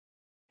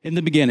In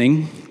the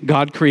beginning,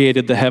 God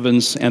created the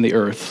heavens and the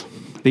earth.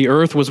 The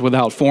earth was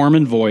without form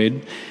and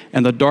void,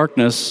 and the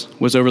darkness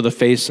was over the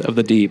face of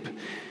the deep.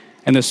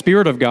 And the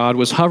Spirit of God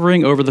was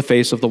hovering over the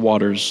face of the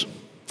waters.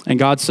 And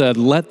God said,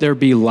 "Let there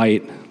be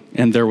light,"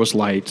 and there was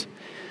light.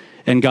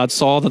 And God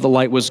saw that the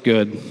light was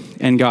good,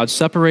 and God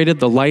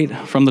separated the light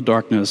from the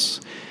darkness.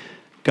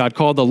 God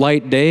called the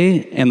light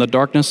day, and the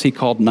darkness he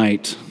called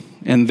night.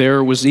 And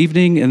there was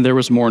evening, and there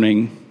was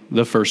morning,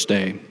 the first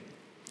day.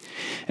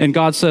 And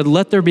God said,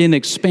 "Let there be an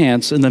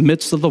expanse in the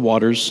midst of the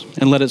waters,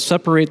 and let it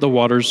separate the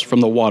waters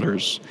from the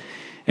waters."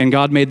 And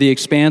God made the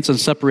expanse and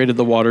separated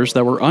the waters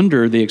that were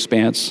under the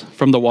expanse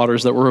from the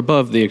waters that were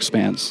above the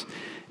expanse.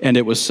 And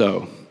it was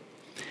so.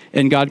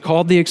 And God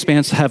called the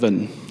expanse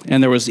heaven,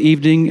 and there was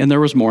evening and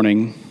there was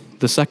morning,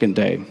 the second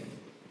day.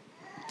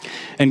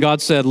 And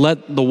God said,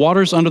 "Let the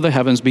waters under the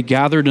heavens be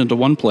gathered into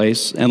one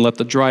place, and let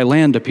the dry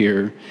land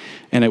appear."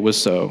 And it was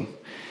so.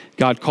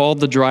 God called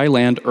the dry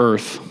land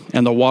earth,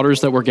 and the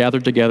waters that were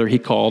gathered together he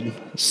called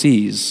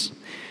seas.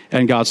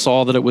 And God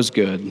saw that it was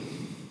good.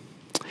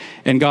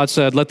 And God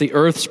said, "Let the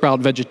earth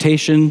sprout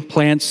vegetation,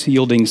 plants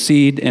yielding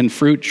seed, and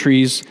fruit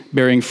trees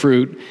bearing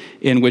fruit,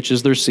 in which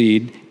is their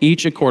seed,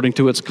 each according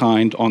to its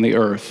kind on the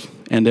earth."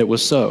 And it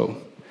was so.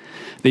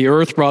 The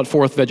earth brought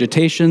forth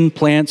vegetation,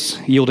 plants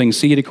yielding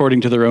seed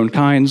according to their own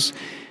kinds,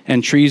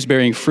 and trees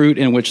bearing fruit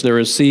in which there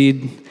is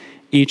seed,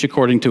 each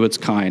according to its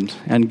kind.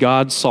 And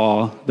God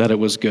saw that it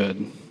was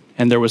good.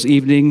 And there was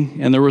evening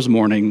and there was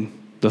morning,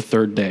 the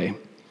third day.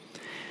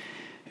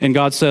 And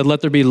God said, "Let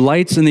there be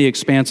lights in the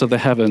expanse of the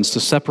heavens to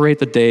separate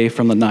the day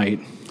from the night,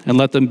 and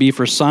let them be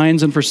for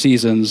signs and for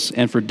seasons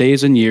and for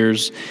days and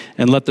years,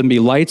 and let them be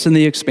lights in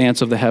the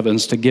expanse of the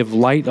heavens to give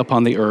light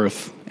upon the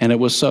earth." And it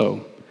was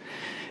so.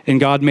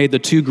 And God made the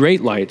two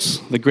great lights,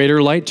 the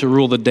greater light to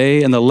rule the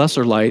day and the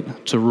lesser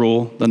light to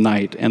rule the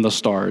night and the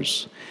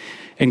stars.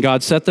 And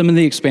God set them in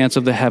the expanse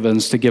of the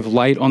heavens to give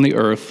light on the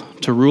earth,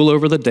 to rule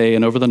over the day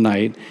and over the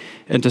night,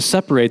 and to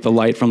separate the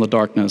light from the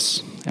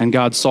darkness. And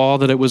God saw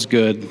that it was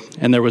good,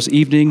 and there was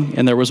evening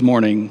and there was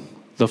morning,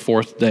 the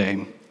fourth day.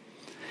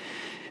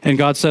 And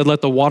God said,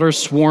 "Let the waters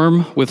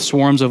swarm with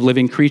swarms of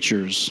living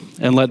creatures,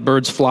 and let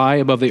birds fly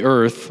above the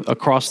earth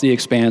across the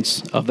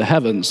expanse of the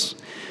heavens."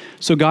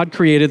 So God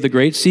created the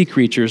great sea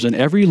creatures and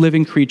every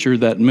living creature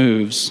that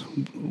moves,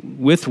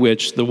 with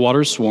which the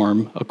waters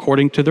swarm,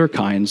 according to their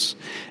kinds,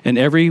 and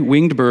every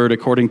winged bird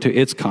according to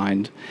its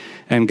kind.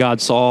 And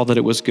God saw that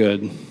it was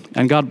good.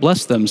 And God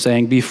blessed them,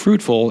 saying, "Be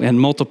fruitful and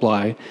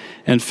multiply,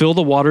 and fill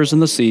the waters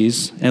and the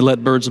seas, and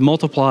let birds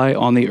multiply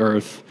on the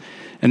earth."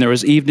 And there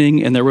was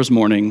evening and there was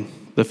morning,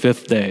 the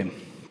fifth day.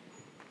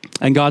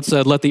 And God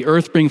said, "Let the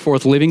earth bring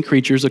forth living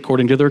creatures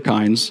according to their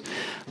kinds,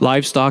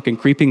 livestock and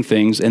creeping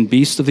things, and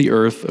beasts of the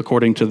earth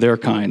according to their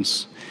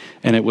kinds."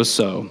 And it was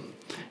so.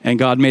 And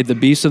God made the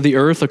beasts of the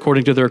earth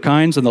according to their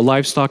kinds, and the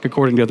livestock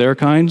according to their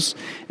kinds,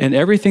 and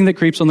everything that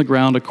creeps on the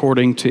ground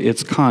according to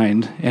its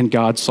kind. And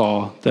God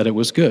saw that it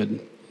was good.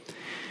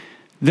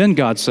 Then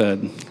God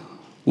said,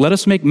 "Let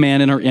us make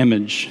man in our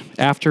image,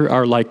 after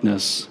our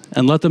likeness,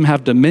 and let them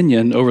have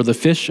dominion over the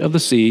fish of the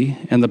sea,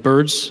 and the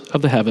birds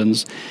of the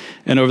heavens,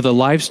 and over the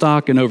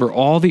livestock, and over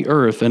all the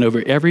earth, and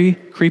over every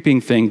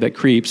creeping thing that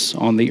creeps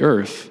on the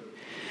earth."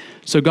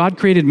 So God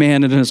created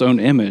man in his own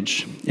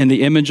image. In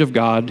the image of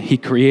God, he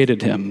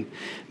created him.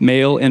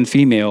 Male and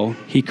female,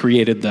 he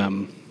created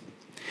them.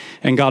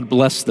 And God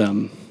blessed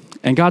them.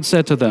 And God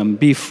said to them,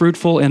 "Be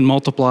fruitful and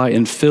multiply,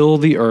 and fill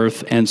the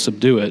earth and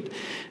subdue it,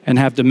 and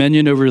have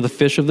dominion over the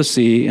fish of the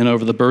sea, and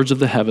over the birds of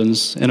the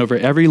heavens, and over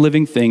every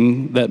living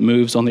thing that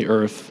moves on the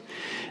earth."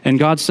 And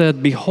God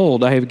said,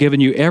 "Behold, I have given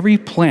you every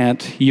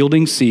plant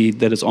yielding seed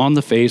that is on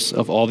the face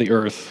of all the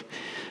earth,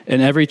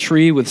 and every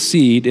tree with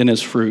seed in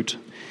its fruit.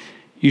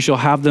 You shall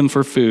have them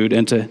for food,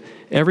 and to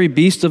every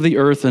beast of the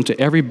earth, and to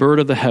every bird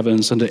of the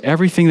heavens, and to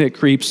everything that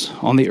creeps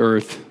on the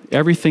earth,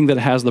 everything that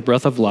has the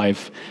breath of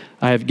life,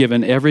 I have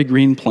given every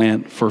green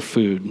plant for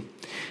food."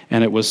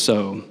 And it was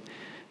so.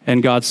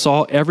 And God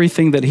saw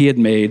everything that he had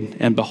made,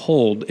 and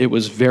behold, it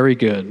was very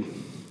good.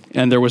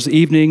 And there was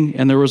evening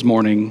and there was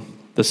morning,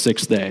 the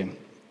sixth day.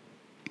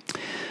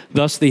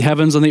 Thus the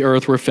heavens and the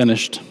earth were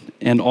finished,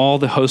 and all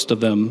the host of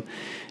them.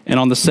 And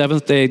on the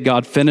seventh day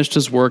God finished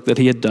his work that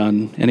he had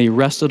done, and he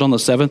rested on the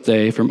seventh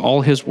day from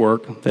all his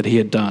work that he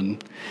had done.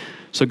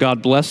 So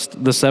God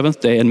blessed the seventh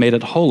day and made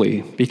it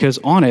holy, because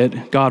on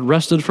it God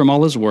rested from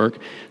all his work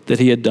that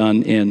he had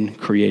done in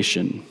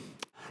creation.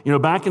 You know,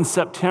 back in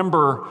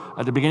September,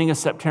 at the beginning of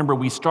September,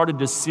 we started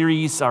this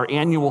series, our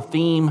annual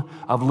theme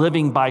of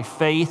living by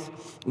faith.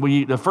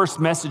 The first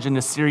message in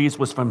this series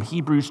was from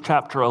Hebrews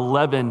chapter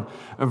 11,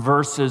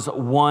 verses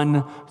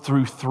 1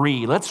 through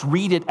 3. Let's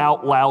read it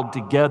out loud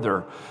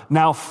together.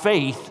 "Now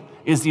faith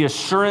is the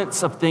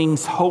assurance of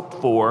things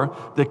hoped for,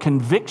 the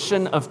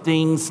conviction of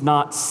things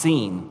not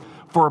seen.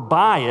 For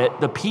by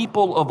it the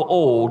people of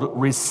old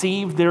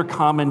received their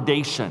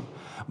commendation.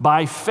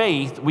 By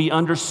faith, we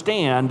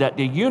understand that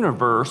the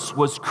universe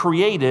was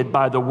created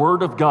by the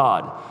word of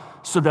God,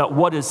 so that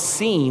what is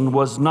seen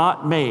was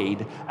not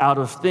made out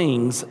of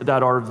things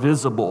that are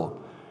visible.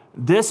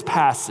 This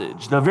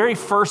passage, the very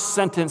first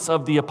sentence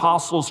of the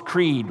Apostles'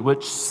 Creed,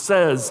 which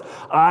says,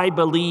 I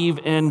believe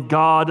in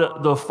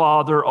God the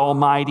Father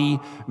Almighty,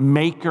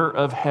 maker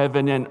of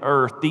heaven and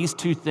earth. These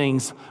two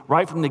things,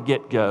 right from the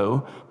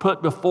get-go,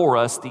 put before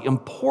us the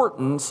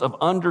importance of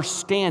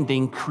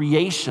understanding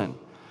creation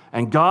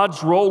and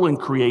God's role in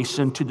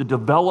creation to the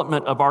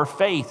development of our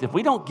faith. If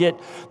we don't get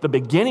the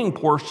beginning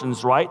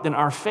portions right, then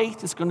our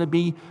faith is going to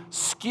be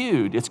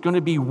skewed. It's going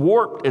to be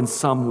warped in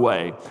some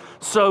way.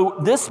 So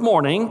this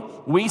morning,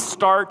 we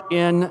start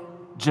in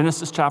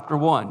Genesis chapter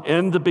 1,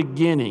 in the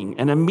beginning.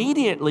 And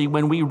immediately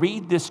when we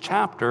read this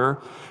chapter,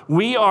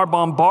 we are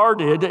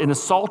bombarded and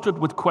assaulted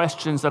with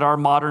questions that our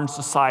modern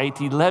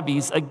society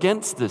levies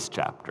against this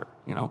chapter.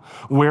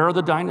 Where are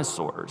the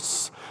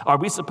dinosaurs? Are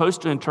we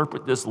supposed to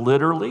interpret this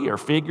literally or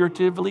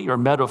figuratively or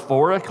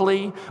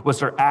metaphorically? Was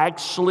there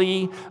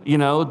actually,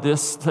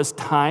 this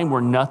time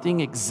where nothing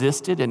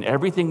existed and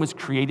everything was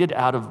created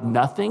out of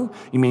nothing?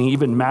 You mean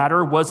even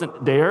matter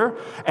wasn't there?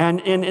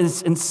 And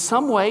in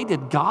some way,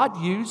 did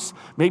God use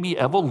maybe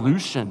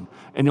evolution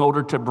in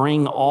order to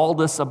bring all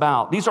this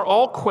about? These are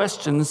all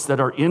questions that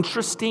are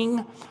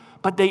interesting,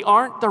 but they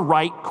aren't the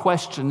right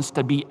questions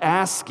to be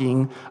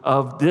asking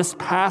of this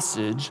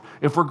passage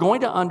if we're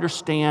going to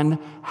understand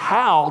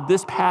how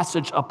this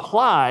passage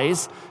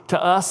applies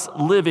to us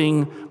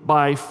living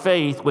by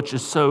faith, which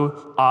is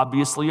so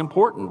obviously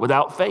important.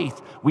 Without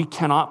faith, we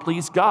cannot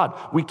please God.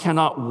 We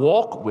cannot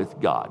walk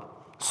with God.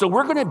 So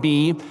we're going to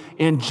be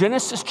in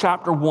Genesis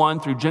chapter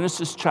 1 through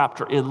Genesis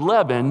chapter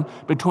 11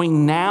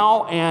 between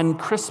now and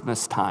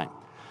Christmas time.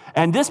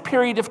 And this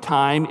period of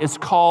time is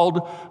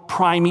called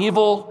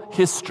primeval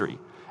history.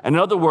 In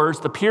other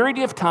words, the period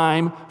of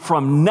time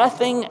from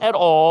nothing at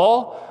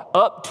all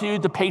up to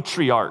the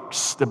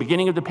patriarchs, the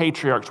beginning of the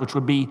patriarchs, which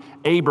would be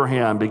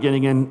Abraham,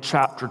 beginning in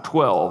chapter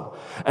 12.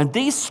 And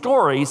these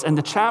stories and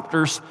the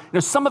chapters,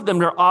 some of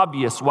them are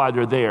obvious why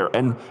they're there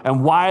and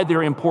why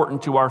they're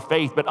important to our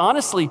faith. But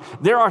honestly,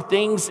 there are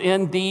things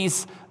in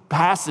these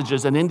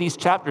passages and in these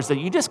chapters that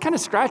you just kind of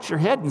scratch your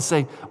head and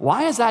say,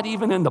 why is that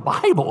even in the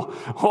Bible?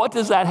 What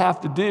does that have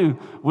to do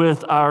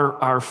with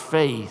our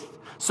faith?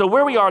 So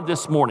where we are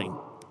this morning,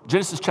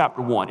 Genesis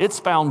chapter 1, it's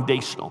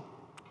foundational.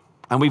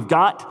 And we've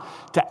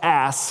got to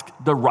ask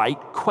the right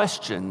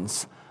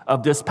questions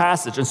of this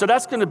passage. And so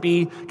that's going to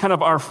be kind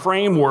of our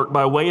framework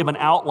by way of an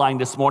outline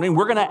this morning.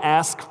 We're going to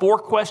ask 4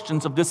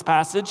 questions of this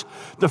passage.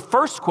 The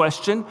first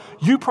question,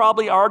 you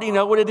probably already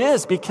know what it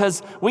is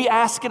because we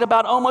ask it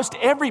about almost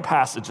every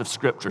passage of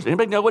Scripture.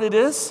 Anybody know what it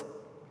is?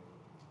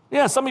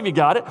 Yeah, some of you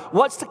got it.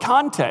 What's the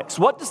context?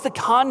 What does the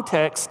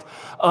context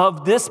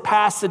of this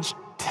passage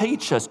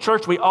teach us?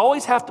 Church, we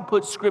always have to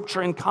put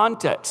Scripture in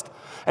context.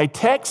 A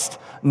text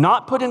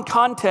not put in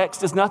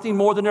context is nothing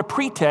more than a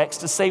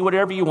pretext to say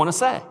whatever you want to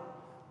say.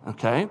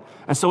 Okay?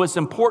 And so it's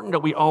important that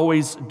we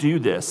always do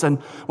this. And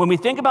when we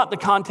think about the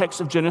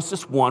context of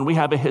Genesis 1, we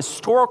have a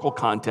historical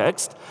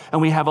context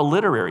and we have a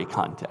literary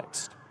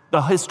context.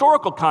 The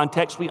historical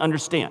context we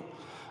understand.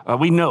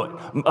 We know it.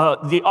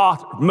 The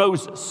author,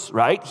 Moses,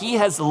 right? He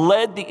has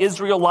led the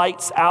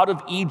Israelites out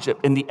of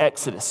Egypt in the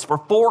Exodus for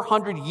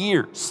 400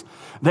 years.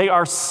 They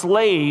are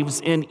slaves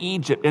in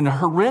Egypt in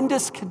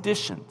horrendous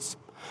conditions.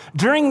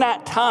 During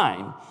that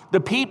time, the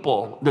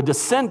people, the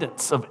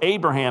descendants of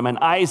Abraham and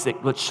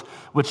Isaac, which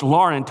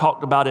Lauren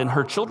talked about in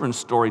her children's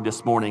story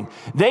this morning,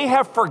 they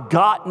have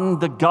forgotten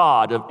the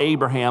God of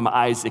Abraham,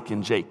 Isaac,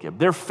 and Jacob.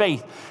 Their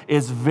faith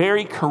is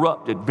very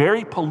corrupted,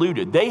 very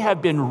polluted. They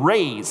have been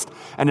raised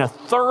in a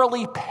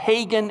thoroughly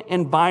pagan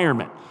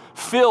environment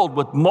filled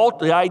with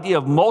the idea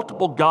of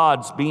multiple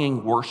gods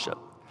being worshiped.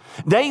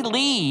 They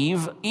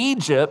leave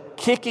Egypt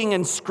kicking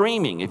and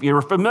screaming. If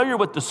you're familiar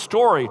with the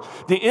story,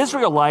 the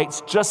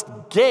Israelites just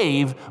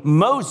gave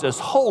Moses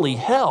holy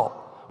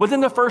hell.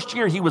 Within the first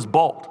year, he was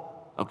bald.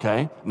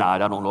 Okay? Nah, I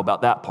don't know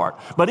about that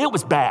part. But it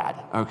was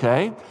bad.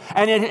 Okay?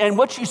 And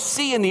what you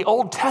see in the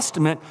Old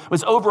Testament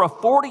was over a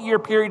 40-year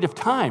period of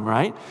time,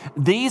 right?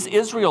 These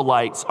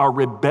Israelites are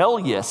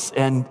rebellious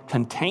and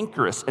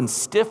cantankerous and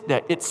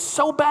stiff-necked. It's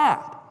so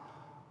bad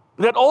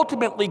that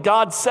ultimately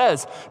God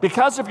says,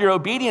 because of your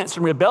obedience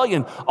and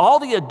rebellion, all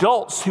the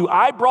adults who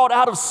I brought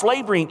out of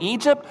slavery in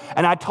Egypt,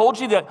 and I told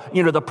you that,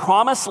 the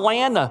promised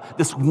land,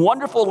 this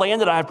wonderful land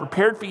that I have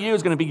prepared for you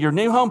is going to be your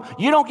new home,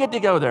 you don't get to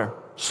go there.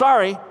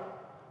 Sorry.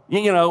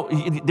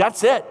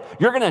 That's it.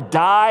 You're going to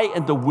die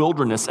in the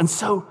wilderness. And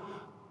so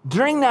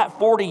during that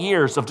 40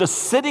 years of just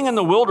sitting in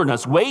the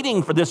wilderness,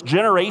 waiting for this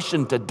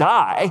generation to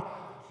die,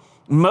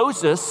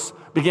 Moses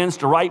begins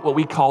to write what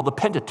we call the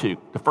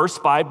Pentateuch, the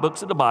first 5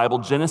 books of the Bible,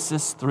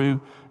 Genesis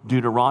through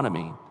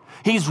Deuteronomy.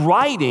 He's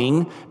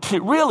writing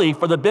really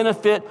for the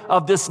benefit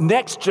of this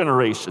next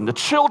generation, the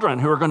children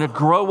who are going to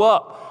grow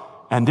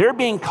up, and they're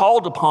being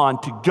called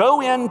upon to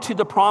go into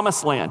the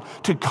promised land,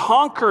 to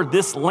conquer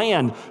this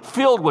land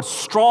filled with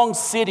strong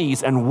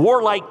cities and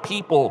warlike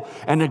people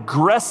and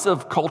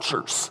aggressive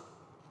cultures.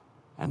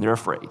 And they're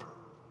afraid.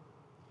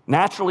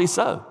 Naturally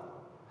so.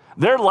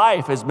 Their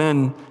life has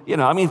been,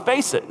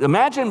 face it.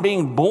 Imagine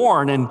being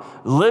born and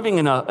living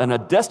in a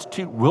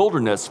destitute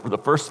wilderness for the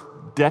first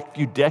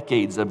few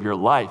decades of your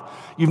life.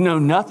 You've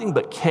known nothing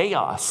but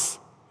chaos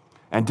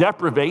and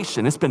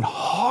deprivation. It's been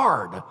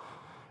hard.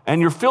 And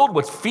you're filled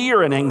with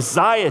fear and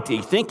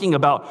anxiety, thinking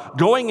about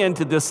going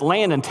into this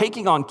land and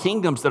taking on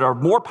kingdoms that are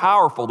more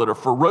powerful, that are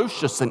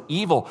ferocious and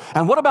evil.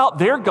 And what about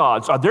their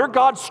gods? Are their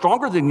gods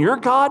stronger than your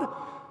God?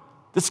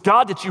 This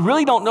God that you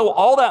really don't know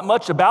all that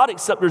much about,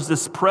 except there's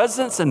this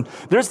presence and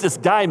there's this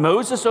guy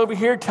Moses over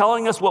here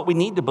telling us what we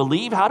need to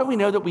believe. How do we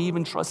know that we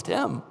even trust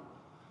him?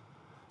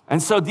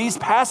 And so these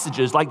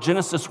passages, like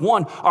Genesis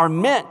 1, are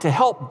meant to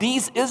help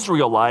these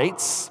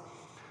Israelites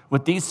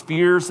with these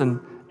fears and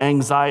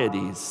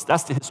anxieties.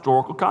 That's the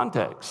historical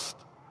context.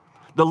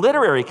 The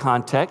literary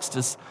context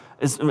is,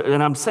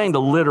 and I'm saying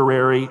the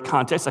literary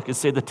context, I could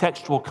say the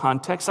textual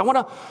context. I want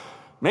to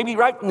maybe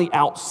right from the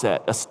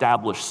outset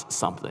establish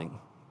something.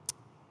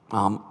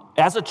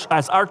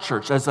 As our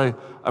church, as a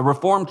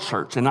Reformed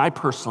church, and I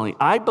personally,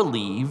 I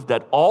believe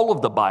that all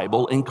of the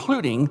Bible,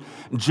 including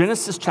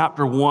Genesis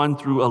chapter 1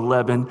 through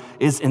 11,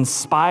 is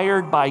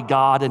inspired by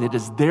God, and it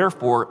is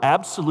therefore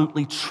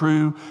absolutely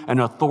true and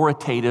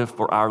authoritative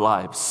for our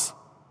lives.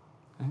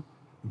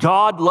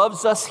 God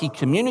loves us. He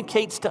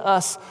communicates to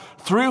us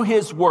through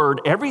his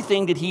word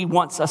everything that he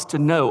wants us to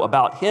know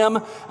about him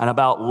and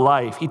about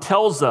life. He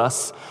tells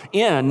us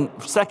in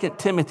 2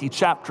 Timothy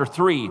chapter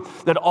 3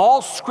 that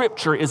all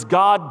scripture is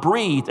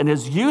God-breathed and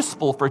is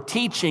useful for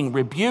teaching,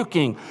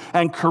 rebuking,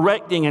 and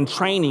correcting and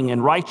training in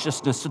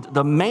righteousness, so that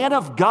the man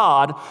of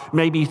God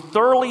may be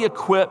thoroughly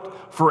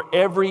equipped for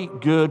every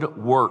good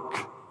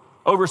work.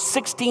 Over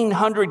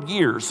 1,600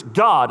 years,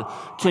 God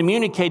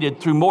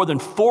communicated through more than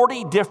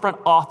 40 different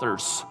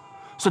authors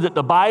so that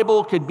the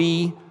Bible could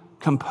be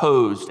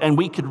composed and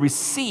we could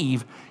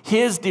receive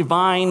his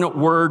divine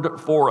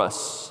word for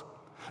us.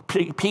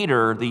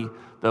 Peter, the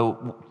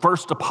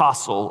first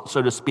apostle,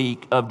 so to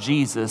speak, of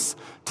Jesus,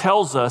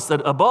 tells us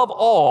that above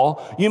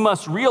all, you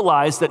must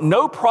realize that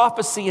no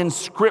prophecy in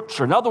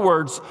Scripture, in other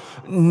words,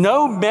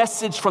 no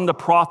message from the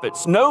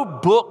prophets, no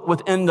book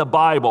within the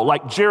Bible,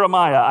 like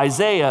Jeremiah,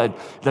 Isaiah,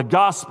 the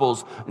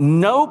Gospels,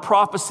 no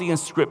prophecy in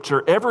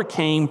Scripture ever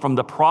came from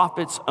the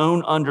prophet's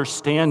own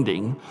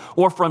understanding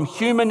or from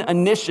human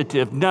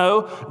initiative.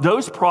 No,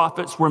 those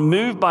prophets were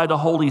moved by the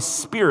Holy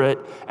Spirit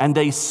and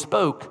they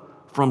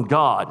spoke from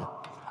God.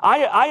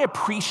 I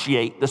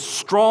appreciate the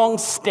strong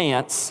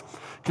stance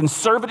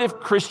conservative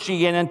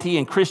Christianity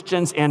and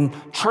Christians and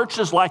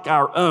churches like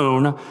our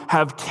own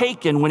have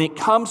taken when it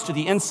comes to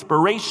the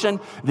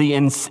inspiration, the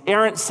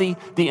inerrancy,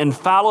 the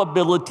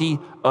infallibility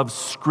of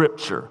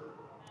Scripture.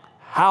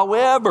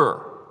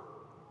 However,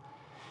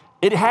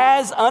 it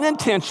has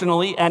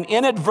unintentionally and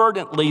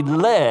inadvertently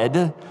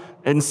led,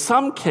 in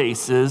some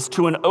cases,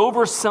 to an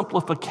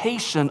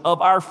oversimplification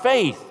of our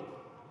faith,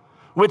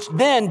 which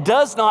then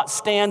does not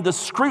stand the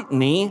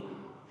scrutiny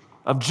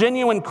of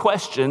genuine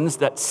questions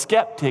that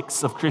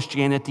skeptics of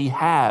Christianity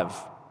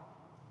have.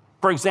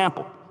 For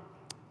example,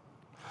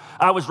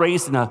 I was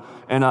raised in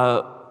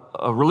a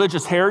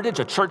religious heritage,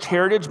 a church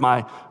heritage,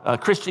 my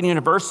Christian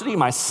university,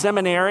 my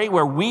seminary,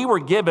 where we were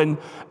given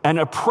an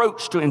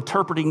approach to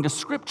interpreting the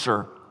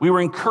Scripture. We were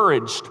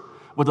encouraged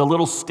with a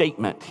little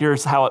statement.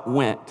 Here's how it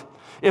went.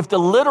 If the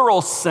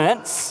literal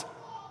sense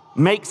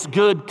makes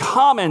good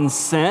common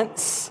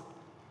sense,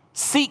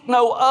 seek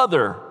no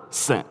other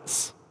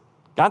sense.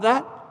 Got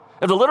that?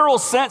 If the literal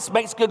sense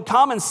makes good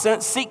common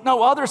sense, seek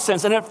no other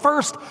sense. And at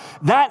first,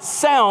 that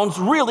sounds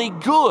really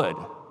good.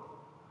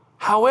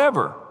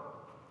 However,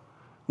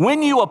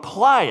 when you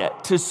apply it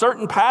to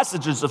certain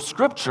passages of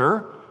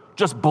Scripture,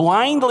 just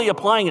blindly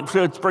applying it,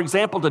 for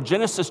example, to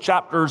Genesis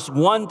chapters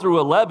 1 through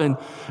 11,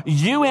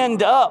 you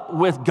end up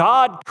with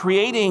God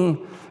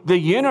creating the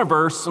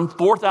universe in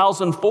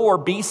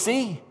 4004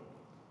 BC.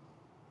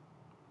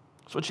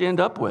 That's what you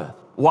end up with.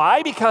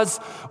 Why? Because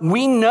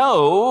we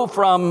know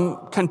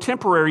from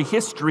contemporary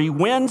history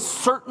when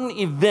certain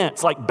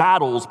events like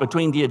battles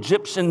between the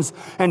Egyptians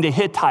and the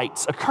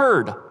Hittites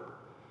occurred.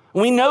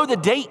 We know the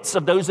dates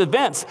of those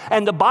events,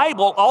 and the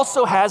Bible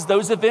also has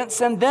those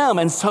events in them.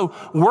 And so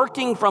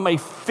working from a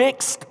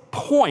fixed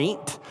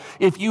point,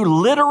 if you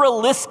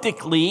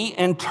literalistically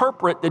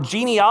interpret the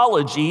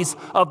genealogies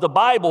of the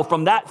Bible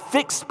from that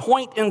fixed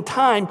point in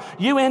time,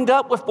 you end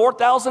up with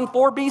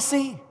 4004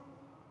 BC.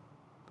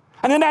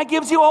 And then that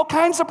gives you all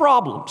kinds of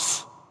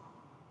problems.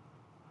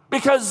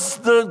 Because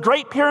the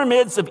Great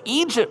Pyramids of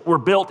Egypt were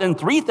built in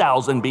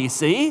 3000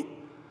 BC.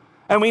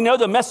 And we know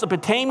the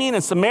Mesopotamian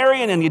and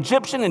Sumerian and the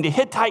Egyptian and the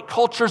Hittite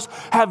cultures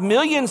have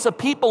millions of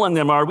people in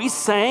them. Are we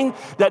saying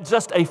that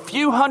just a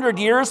few hundred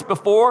years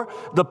before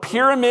the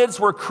pyramids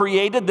were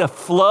created, the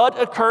flood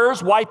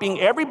occurs, wiping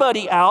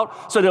everybody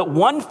out so that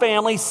one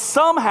family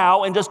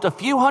somehow in just a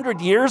few hundred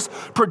years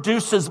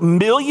produces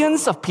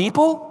millions of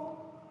people?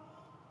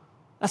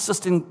 That's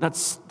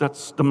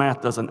the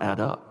math doesn't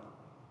add up.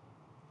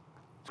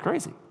 It's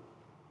crazy.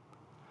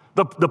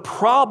 The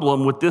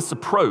problem with this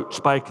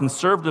approach by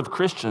conservative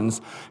Christians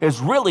is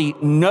really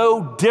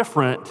no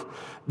different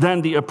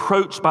than the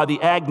approach by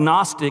the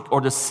agnostic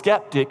or the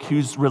skeptic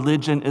whose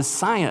religion is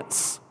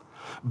science.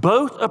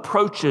 Both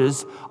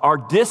approaches are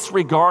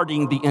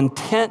disregarding the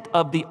intent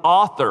of the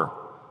author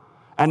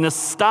and the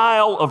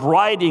style of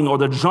writing or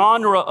the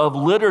genre of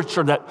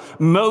literature that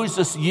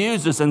Moses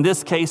uses, in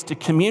this case, to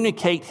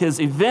communicate his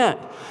event.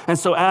 And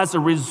so as a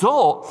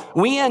result,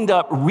 we end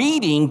up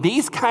reading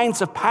these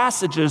kinds of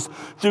passages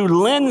through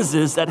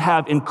lenses that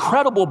have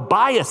incredible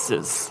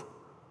biases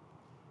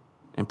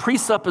and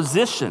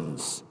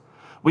presuppositions.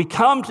 We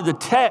come to the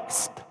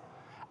text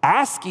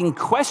asking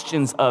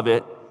questions of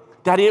it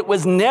that it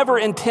was never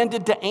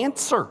intended to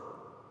answer.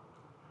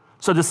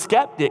 So the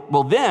skeptic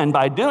will then,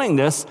 by doing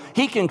this,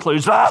 he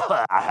concludes,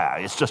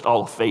 it's just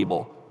all a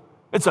fable.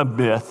 It's a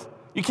myth.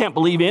 You can't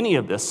believe any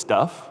of this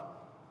stuff.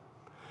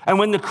 And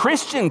when the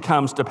Christian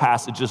comes to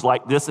passages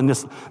like this in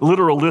this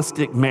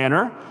literalistic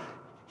manner,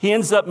 he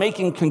ends up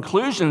making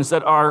conclusions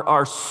that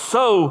are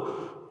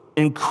so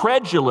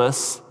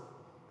incredulous,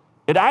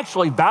 it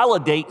actually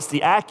validates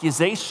the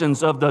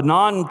accusations of the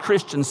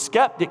non-Christian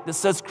skeptic that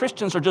says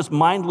Christians are just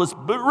mindless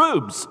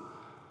rubes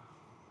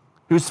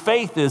whose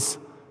faith is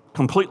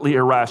completely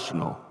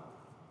irrational.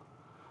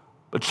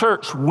 But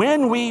church,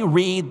 when we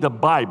read the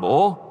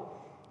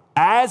Bible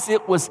as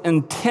it was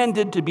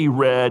intended to be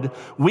read,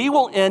 we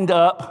will end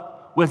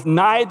up with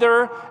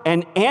neither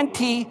an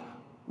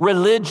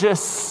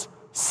anti-religious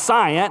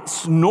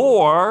science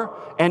nor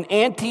an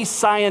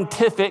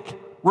anti-scientific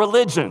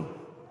religion.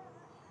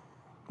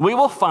 We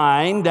will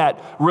find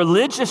that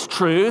religious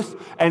truth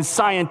and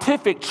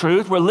scientific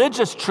truth,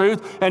 religious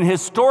truth and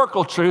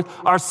historical truth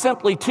are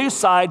simply two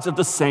sides of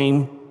the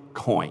same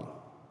coin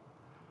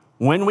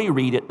when we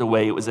read it the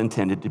way it was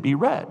intended to be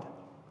read.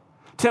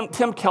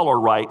 Tim Keller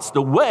writes,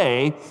 the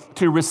way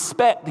to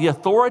respect the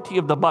authority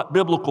of the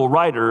biblical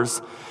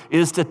writers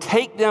is to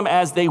take them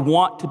as they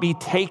want to be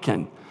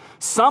taken.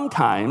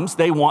 Sometimes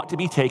they want to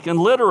be taken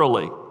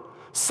literally.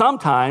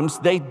 Sometimes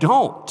they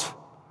don't.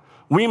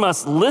 We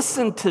must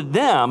listen to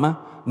them,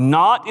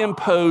 not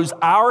impose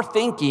our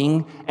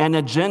thinking and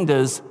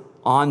agendas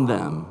on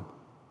them.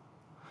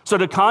 So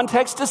the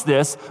context is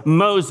this: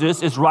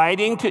 Moses is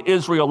writing to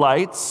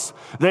Israelites.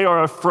 They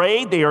are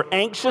afraid, they are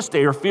anxious,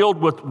 they are filled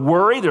with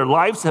worry. Their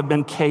lives have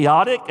been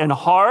chaotic and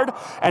hard,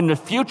 and the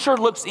future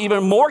looks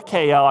even more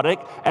chaotic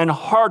and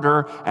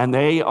harder, and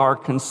they are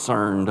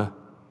concerned.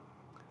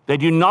 They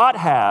do not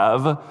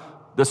have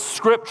the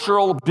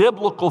scriptural,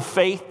 biblical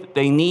faith that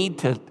they need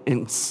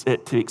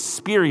to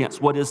experience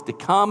what is to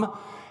come.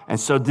 And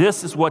so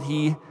this is what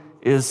he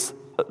is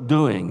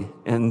doing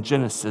in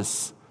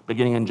Genesis,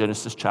 beginning in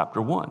Genesis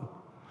chapter 1.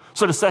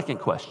 So the second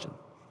question,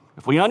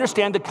 if we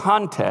understand the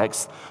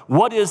context,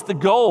 what is the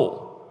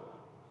goal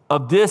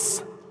of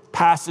this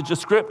passage of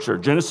Scripture?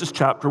 Genesis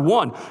chapter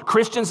 1.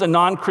 Christians and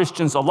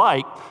non-Christians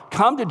alike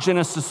come to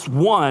Genesis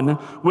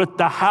 1 with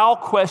the how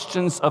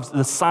questions of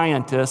the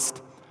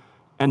scientist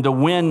and the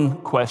when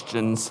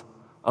questions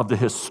of the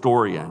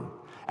historian.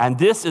 And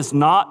this is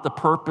not the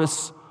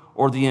purpose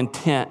or the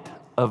intent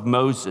of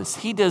Moses.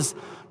 His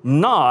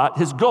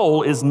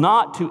goal is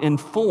not to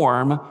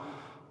inform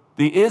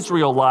the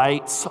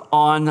Israelites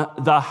on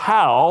the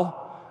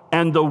how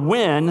and the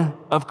when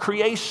of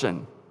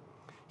creation.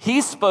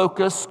 He's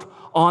focused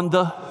on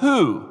the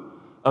who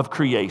of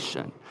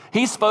creation.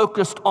 He's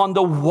focused on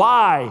the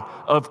why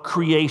of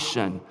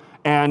creation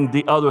and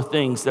the other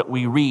things that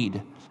we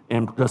read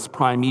in this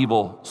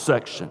primeval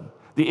section.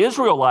 The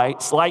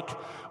Israelites, like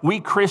we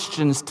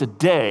Christians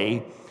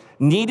today,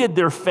 needed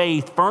their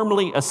faith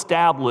firmly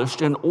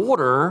established in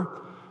order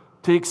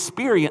to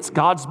experience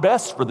God's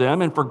best for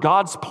them and for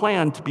God's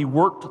plan to be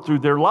worked through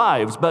their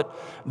lives. But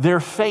their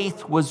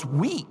faith was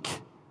weak,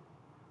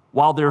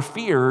 while their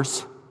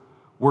fears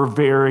were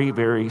very,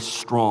 very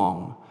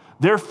strong.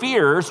 Their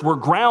fears were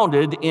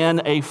grounded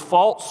in a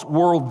false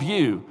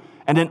worldview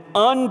and an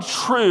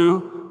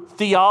untrue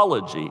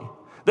theology.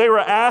 They were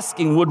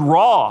asking, would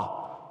Ra,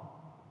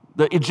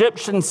 the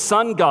Egyptian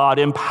sun god,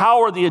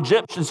 empower the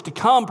Egyptians to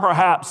come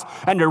perhaps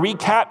and to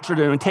recapture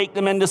them and take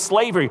them into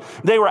slavery?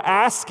 They were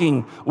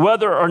asking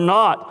whether or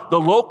not the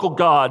local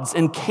gods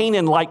in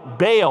Canaan like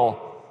Baal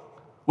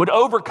would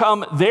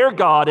overcome their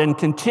God and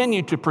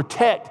continue to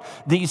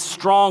protect these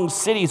strong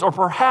cities. Or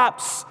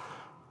perhaps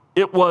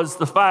it was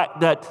the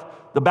fact that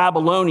the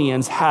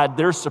Babylonians had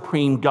their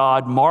supreme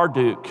god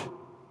Marduk,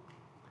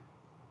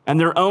 and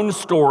their own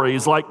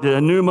stories like the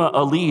Enuma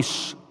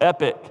Elish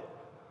epic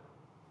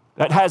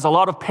that has a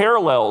lot of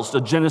parallels to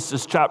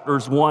Genesis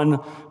chapters 1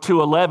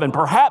 to 11.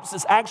 Perhaps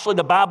it's actually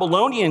the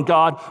Babylonian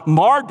god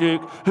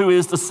Marduk who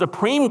is the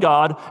supreme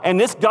god, and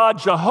this god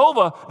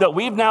Jehovah that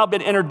we've now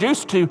been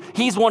introduced to,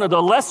 he's one of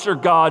the lesser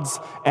gods,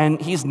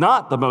 and he's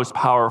not the most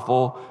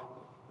powerful.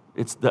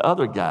 It's the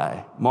other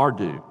guy,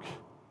 Marduk.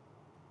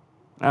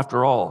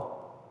 After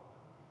all,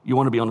 you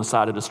want to be on the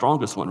side of the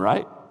strongest one,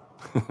 right?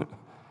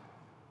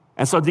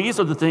 And so these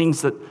are the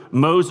things that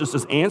Moses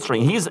is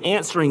answering. He's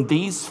answering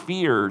these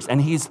fears, and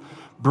he's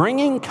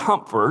bringing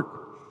comfort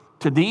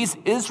to these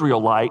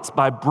Israelites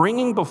by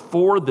bringing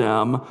before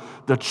them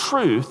the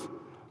truth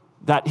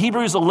that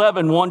Hebrews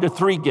 11,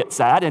 1-3 gets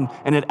at, and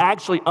it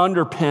actually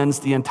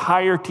underpins the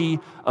entirety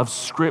of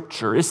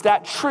Scripture. It's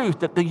that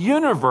truth that the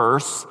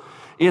universe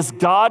is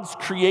God's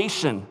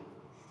creation,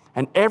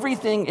 and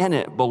everything in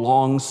it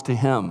belongs to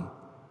Him.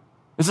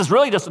 This is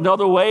really just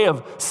another way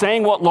of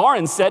saying what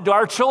Lauren said to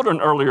our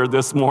children earlier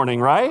this morning,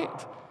 right?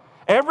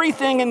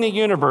 Everything in the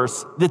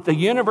universe, that the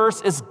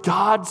universe is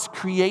God's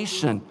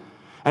creation,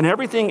 and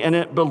everything in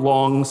it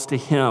belongs to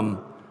Him.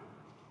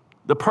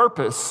 The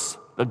purpose,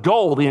 the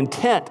goal, the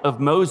intent of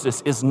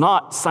Moses is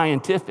not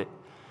scientific.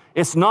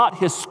 It's not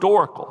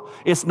historical.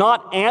 It's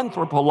not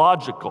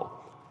anthropological.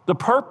 The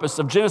purpose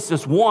of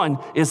Genesis 1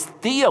 is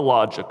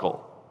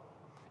theological.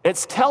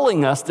 It's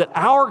telling us that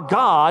our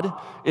God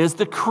is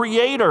the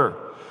creator,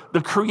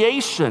 the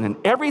creation, and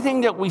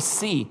everything that we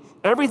see,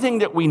 everything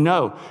that we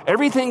know,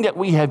 everything that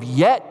we have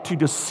yet to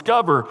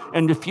discover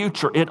in the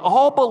future, it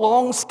all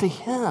belongs to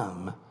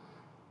Him.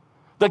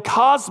 The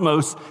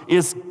cosmos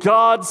is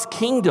God's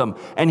kingdom,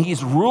 and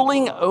He's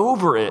ruling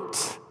over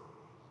it.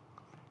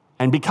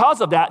 And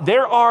because of that,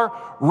 there are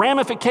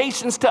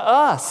ramifications to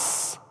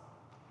us.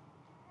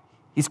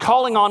 He's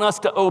calling on us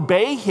to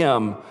obey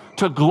Him,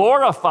 to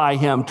glorify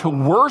Him, to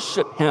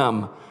worship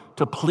Him,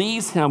 to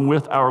please Him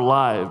with our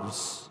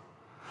lives.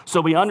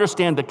 So we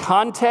understand the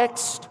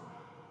context.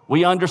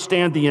 We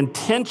understand the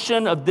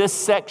intention of this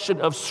section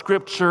of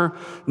Scripture.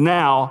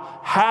 Now,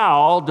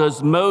 how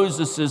does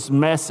Moses'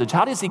 message,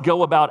 how does he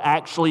go about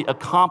actually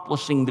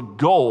accomplishing the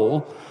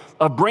goal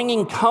of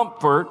bringing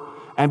comfort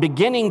and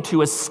beginning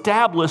to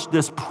establish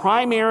this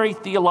primary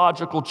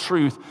theological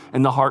truth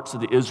in the hearts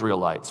of the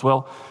Israelites?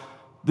 Well,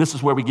 this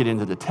is where we get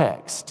into the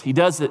text. He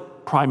does it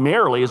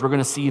primarily, as we're going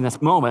to see in this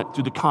moment,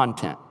 through the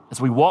content. As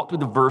we walk through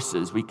the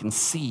verses, we can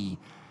see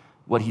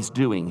what he's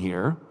doing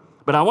here.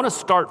 But I want to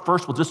start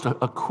first with just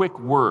a quick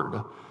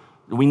word.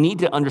 We need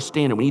to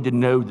understand and we need to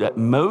know that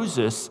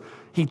Moses,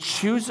 he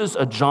chooses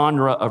a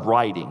genre of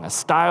writing, a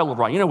style of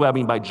writing. You know what I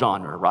mean by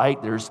genre,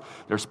 right? There's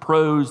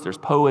prose, there's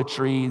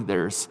poetry,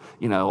 there's,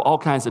 all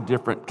kinds of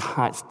different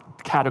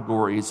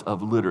categories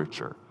of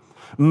literature.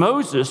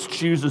 Moses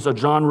chooses a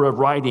genre of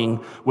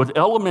writing with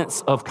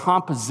elements of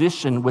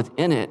composition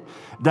within it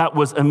that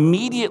was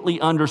immediately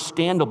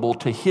understandable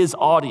to his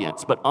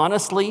audience, but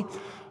honestly,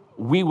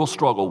 we will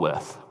struggle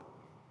with.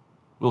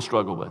 We'll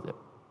struggle with it.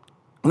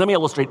 Let me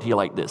illustrate to you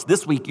like this.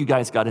 This week, you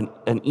guys got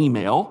an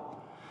email,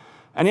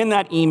 and in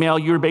that email,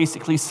 you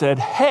basically said,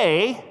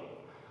 hey,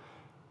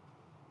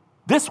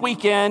 this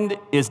weekend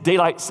is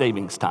daylight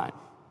savings time,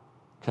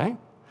 okay?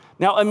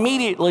 Now,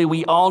 immediately,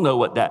 we all know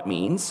what that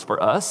means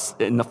for us.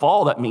 In the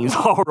fall, that means,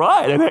 all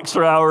right, an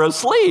extra hour of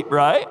sleep,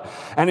 right?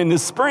 And in the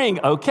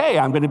spring, okay,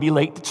 I'm going to be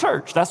late to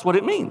church. That's what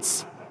it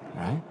means,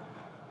 right?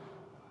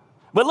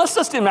 But let's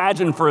just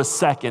imagine for a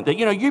second that,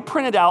 you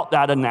printed out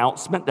that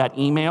announcement, that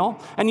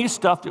email, and you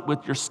stuffed it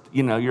with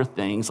your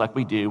things like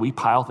we do. We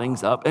pile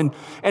things up. And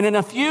in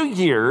a few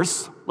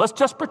years, let's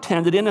just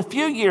pretend that in a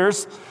few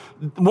years,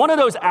 one of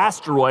those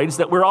asteroids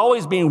that we're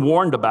always being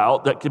warned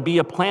about that could be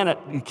a planet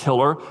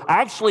killer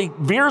actually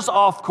veers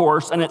off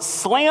course and it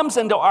slams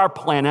into our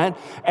planet,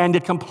 and the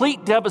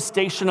complete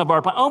devastation of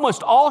our planet.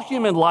 Almost all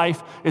human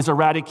life is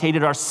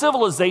eradicated. Our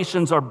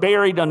civilizations are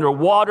buried under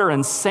water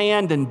and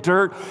sand and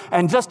dirt,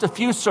 and just a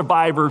few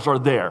survivors are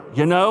there.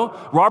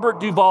 Robert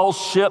Duvall's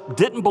ship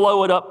didn't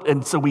blow it up,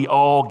 and so we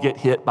all get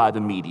hit by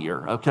the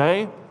meteor,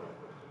 okay?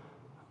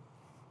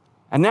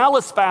 And now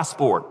let's fast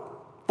forward.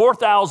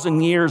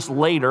 4,000 years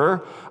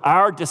later,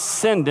 our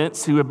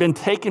descendants who have been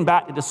taken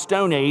back to the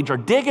Stone Age are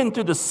digging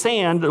through the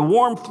sand, the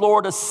warm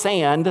Florida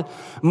sand,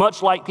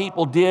 much like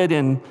people did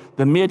in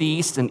the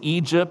Mideast and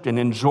Egypt and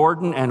in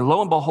Jordan. And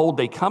lo and behold,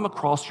 they come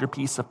across your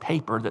piece of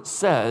paper that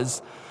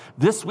says,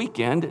 this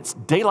weekend, it's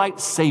daylight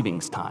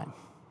savings time.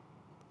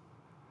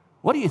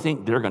 What do you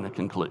think they're going to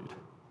conclude?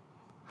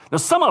 Now,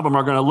 some of them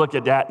are going to look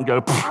at that and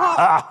go,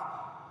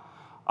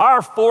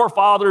 our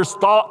forefathers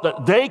thought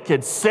that they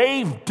could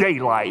save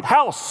daylight.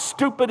 How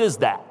stupid is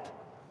that?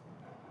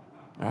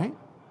 Right?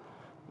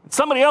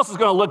 Somebody else is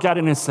going to look at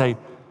it and say,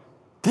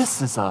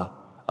 this is a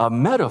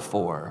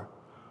metaphor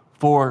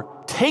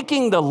for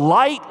taking the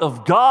light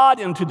of God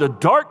into the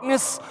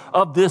darkness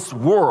of this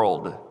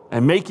world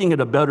and making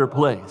it a better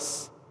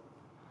place.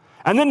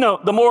 And then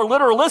the more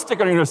literalistic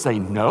are going to say,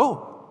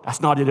 no, that's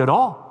not it at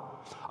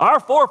all. Our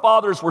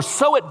forefathers were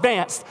so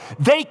advanced,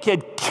 they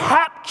could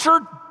capture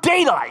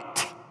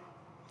daylight.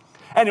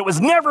 And it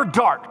was never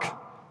dark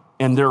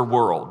in their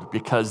world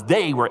because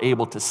they were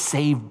able to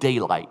save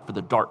daylight for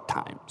the dark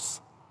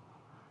times.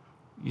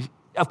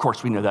 Of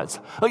course, we know that.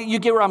 You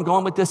get where I'm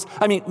going with this?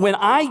 I mean,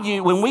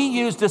 when we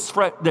use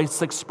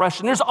this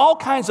expression, there's all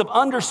kinds of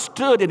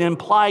understood and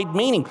implied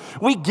meaning.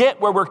 We get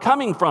where we're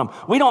coming from.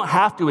 We don't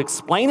have to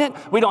explain it.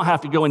 We don't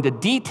have to go into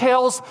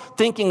details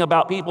thinking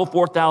about people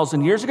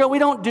 4,000 years ago. We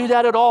don't do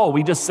that at all.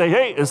 We just say,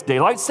 hey, it's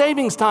daylight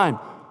savings time.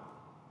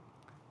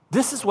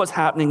 This is what's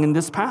happening in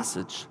this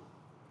passage.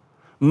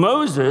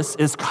 Moses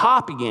is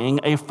copying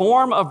a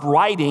form of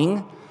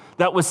writing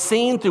that was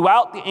seen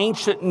throughout the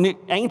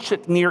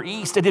ancient Near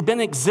East. It had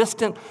been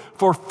existent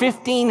for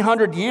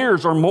 1,500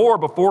 years or more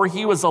before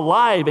he was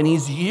alive, and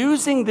he's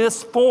using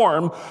this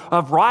form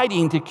of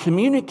writing to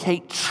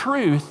communicate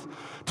truth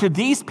to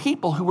these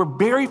people who were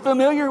very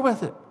familiar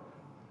with it.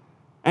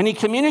 And he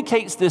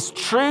communicates this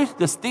truth,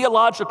 this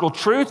theological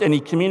truth, and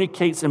he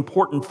communicates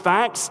important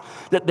facts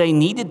that they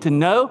needed to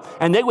know,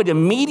 and they would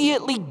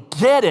immediately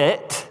get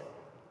it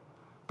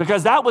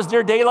because that was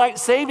their daylight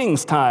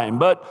savings time.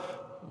 But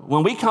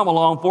when we come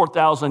along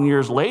 4,000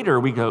 years later,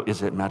 we go,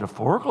 is it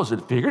metaphorical? Is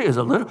it figurative? Is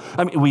it literal?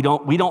 I mean, we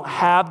don't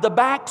have the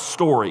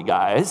backstory,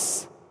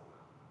 guys.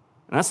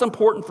 And that's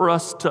important for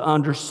us to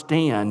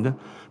understand,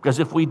 because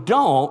if we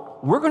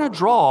don't, we're going to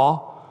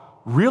draw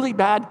really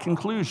bad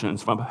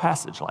conclusions from a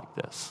passage like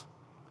this.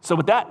 So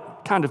with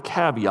that kind of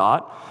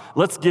caveat,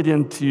 let's get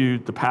into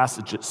the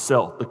passage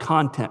itself, the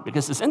content,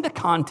 because it's in the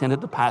content of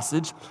the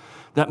passage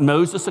that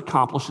Moses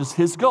accomplishes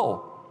his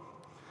goal.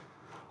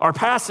 Our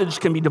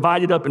passage can be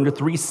divided up into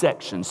 3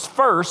 sections.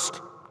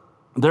 First,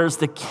 there's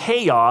the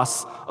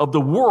chaos of the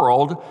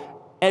world,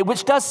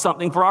 which does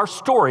something for our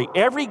story.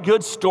 Every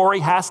good story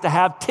has to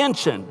have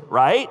tension,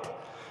 right?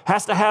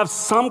 Has to have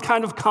some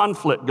kind of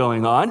conflict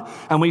going on,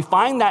 and we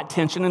find that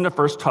tension in the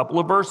first couple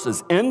of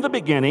verses. In the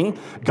beginning,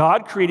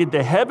 God created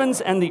the heavens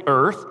and the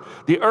earth.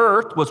 The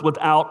earth was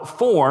without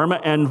form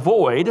and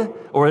void,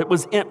 or it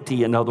was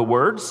empty, in other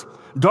words.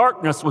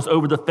 Darkness was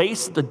over the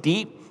face of the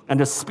deep, and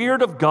the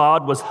Spirit of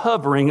God was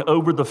hovering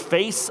over the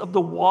face of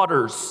the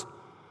waters.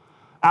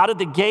 Out of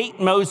the gate,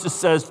 Moses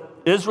says,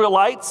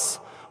 Israelites,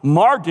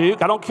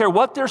 Marduk, I don't care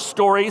what their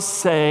stories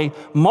say,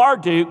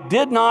 Marduk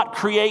did not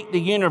create the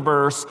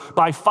universe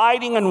by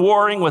fighting and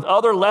warring with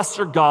other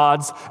lesser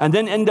gods and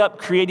then end up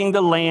creating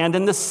the land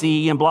and the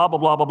sea and blah, blah,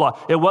 blah, blah, blah.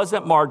 It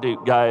wasn't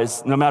Marduk,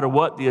 guys, no matter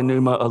what the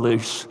Enuma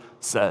Elish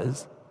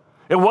says.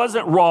 It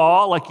wasn't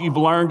Ra, like you've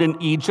learned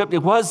in Egypt.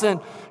 It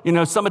wasn't,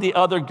 some of the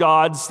other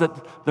gods that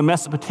the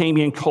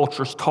Mesopotamian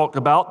cultures talk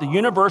about. The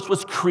universe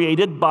was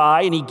created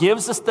by, and he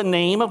gives us the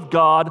name of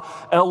God,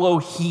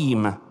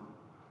 Elohim,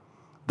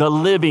 the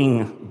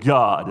living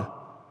God,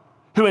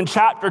 who in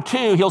chapter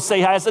 2, he'll say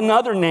has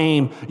another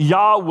name,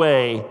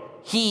 Yahweh.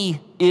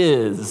 He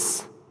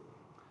is.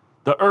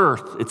 The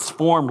earth, it's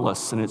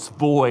formless and it's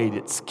void,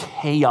 it's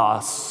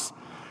chaos.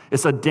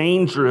 It's a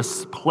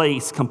dangerous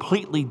place,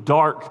 completely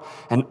dark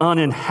and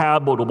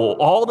uninhabitable.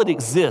 All that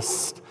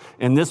exists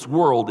in this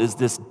world is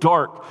this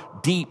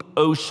dark, deep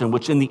ocean,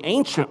 which in the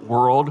ancient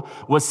world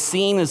was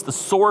seen as the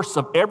source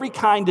of every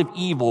kind of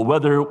evil,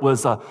 whether it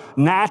was a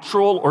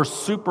natural or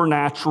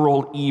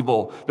supernatural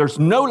evil. There's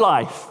no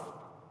life,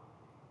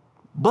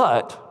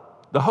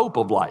 but the hope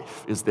of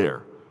life is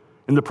there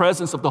in the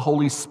presence of the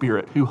Holy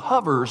Spirit, who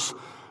hovers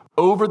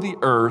over the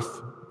earth,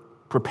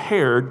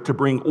 prepared to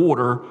bring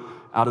order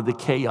out of the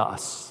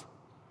chaos.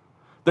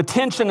 The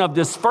tension of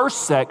this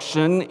first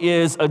section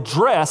is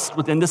addressed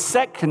within the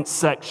second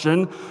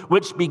section,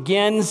 which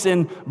begins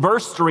in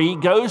verse 3,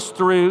 goes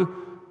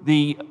through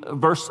the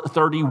verse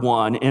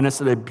 31, and it's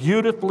a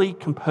beautifully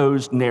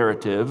composed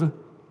narrative.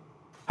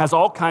 Has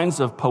all kinds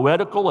of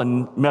poetical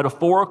and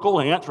metaphorical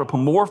and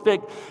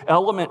anthropomorphic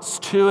elements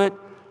to it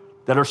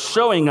that are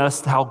showing us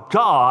how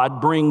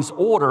God brings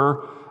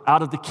order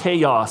out of the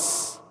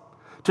chaos.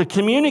 To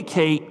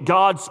communicate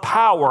God's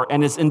power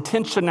and his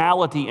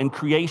intentionality in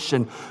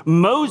creation,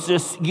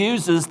 Moses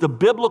uses the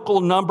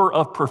biblical number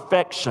of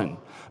perfection,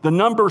 the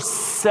number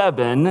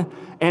 7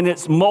 and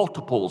its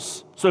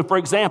multiples. So for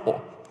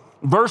example,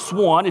 verse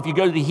 1, if you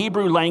go to the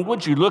Hebrew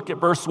language, you look at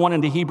verse 1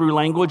 in the Hebrew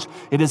language,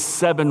 it is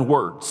 7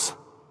 words.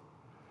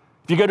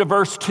 If you go to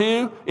verse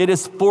 2, it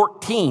is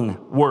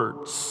 14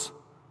 words,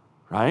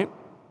 right?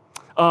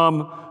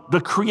 The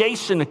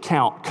creation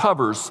account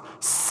covers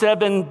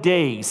 7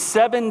 days.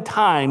 7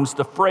 times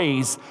the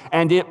phrase,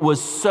 and it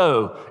was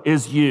so,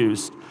 is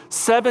used.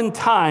 7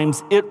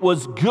 times it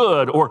was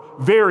good or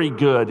very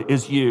good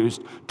is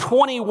used.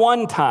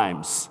 21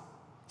 times,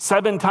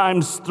 7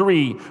 times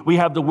 3, we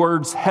have the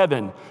words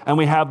heaven and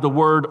we have the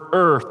word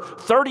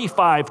earth.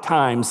 35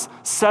 times,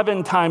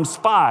 7 times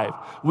 5,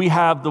 we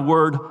have the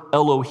word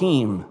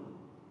Elohim.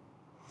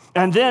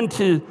 And then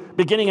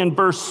beginning in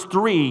verse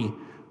 3,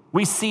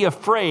 we see a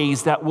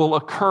phrase that will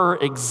occur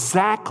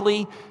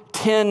exactly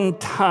 10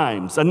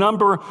 times, a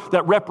number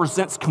that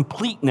represents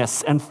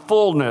completeness and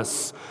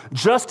fullness.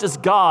 Just as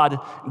God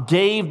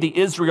gave the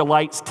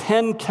Israelites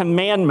 10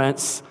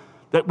 commandments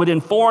that would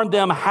inform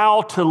them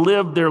how to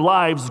live their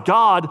lives,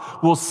 God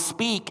will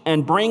speak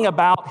and bring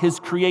about his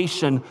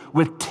creation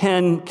with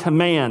 10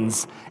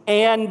 commands.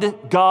 And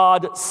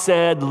God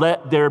said,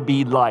 let there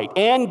be light.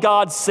 And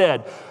God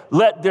said,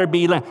 let there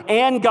be light.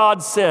 And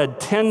God said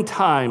 10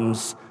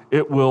 times,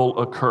 it will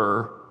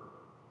occur.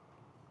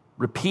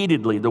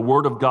 Repeatedly, the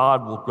word of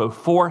God will go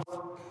forth,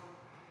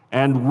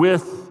 and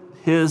with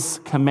his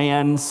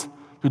commands,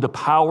 through the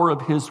power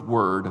of his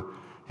word,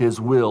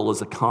 his will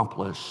is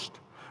accomplished.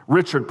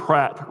 Richard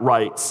Pratt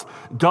writes,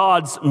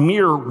 God's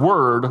mere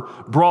word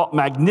brought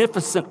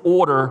magnificent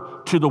order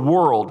to the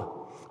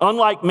world.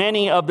 Unlike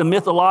many of the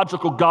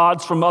mythological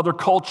gods from other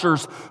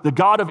cultures, the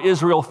God of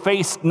Israel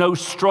faced no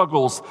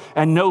struggles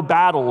and no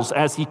battles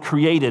as he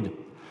created.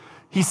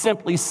 He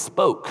simply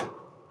spoke,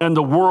 and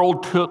the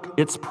world took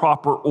its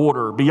proper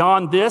order.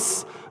 Beyond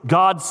this,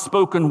 God's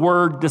spoken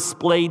word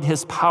displayed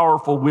his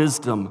powerful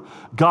wisdom.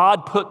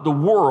 God put the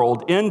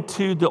world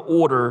into the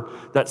order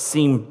that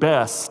seemed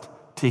best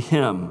to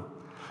him.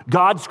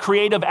 God's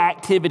creative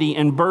activity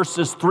in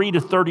verses 3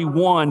 to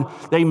 31,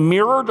 they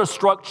mirror the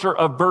structure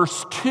of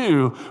verse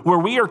 2, where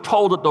we are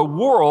told that the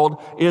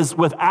world is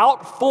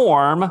without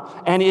form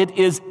and it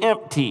is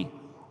empty.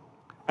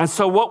 And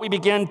so what we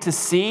begin to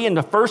see in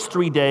the first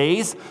 3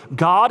 days,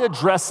 God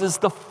addresses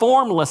the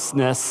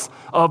formlessness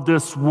of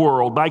this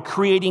world by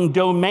creating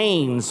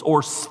domains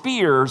or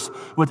spheres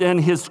within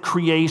his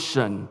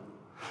creation.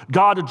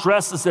 God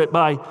addresses it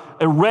by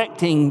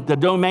erecting the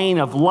domain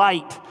of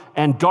light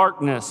and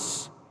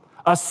darkness,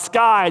 a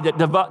sky that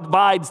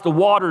divides the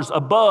waters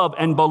above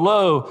and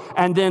below,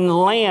 and then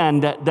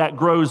land that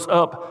grows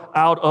up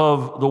out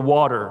of the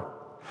water.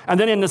 And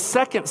then in the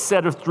second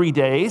set of 3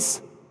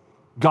 days,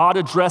 God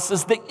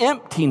addresses the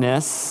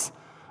emptiness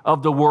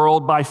of the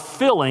world by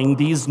filling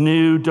these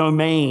new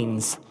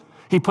domains.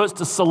 He puts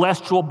the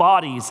celestial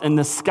bodies in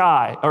the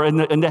sky, or in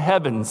the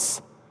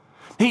heavens.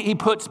 He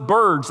puts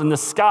birds in the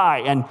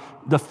sky and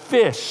the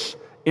fish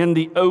in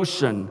the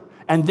ocean.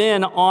 And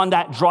then on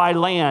that dry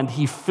land,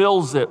 he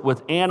fills it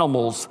with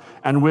animals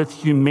and with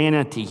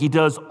humanity. He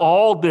does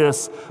all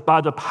this by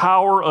the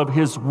power of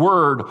his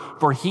word,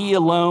 for he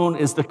alone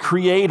is the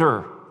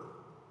creator.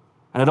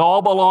 And it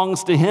all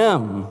belongs to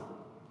him.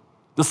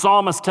 The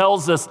psalmist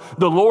tells us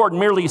the Lord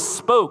merely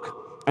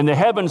spoke and the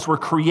heavens were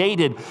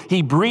created.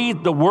 He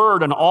breathed the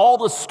word and all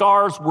the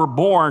stars were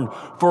born.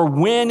 For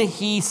when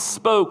he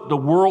spoke, the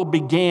world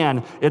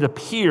began. It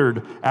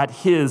appeared at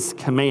his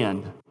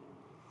command.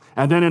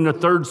 And then in the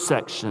third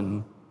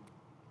section,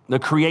 the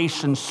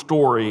creation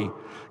story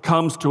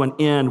comes to an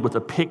end with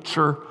a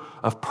picture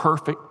of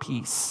perfect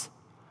peace.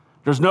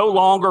 There's no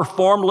longer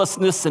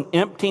formlessness and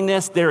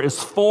emptiness. There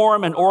is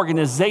form and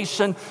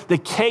organization. The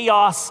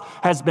chaos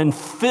has been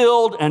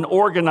filled and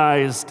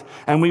organized.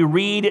 And we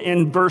read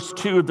in verse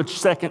 2 of the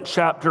second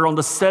chapter, on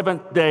the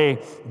seventh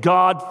day,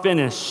 God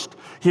finished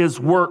his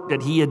work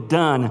that he had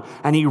done,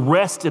 and he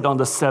rested on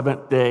the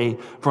seventh day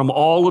from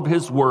all of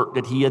his work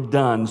that he had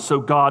done. So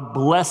God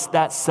blessed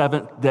that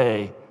seventh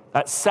day,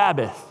 that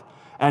Sabbath,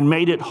 and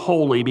made it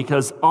holy,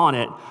 because on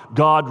it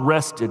God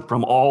rested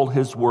from all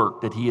his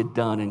work that he had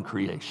done in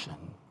creation.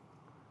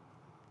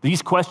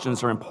 These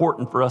questions are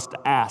important for us to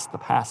ask the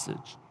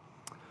passage.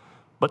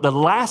 But the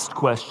last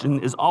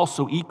question is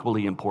also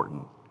equally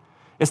important.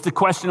 It's the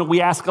question that we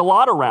ask a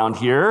lot around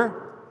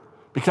here,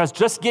 because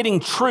just getting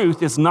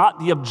truth is not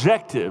the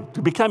objective.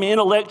 To become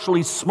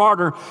intellectually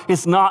smarter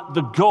is not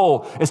the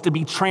goal. It's to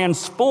be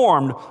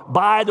transformed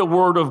by the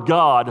Word of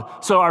God.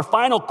 So our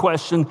final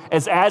question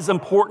is as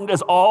important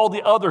as all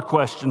the other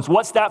questions.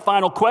 What's that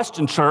final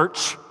question,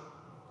 church?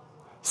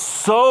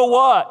 So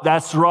what?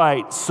 That's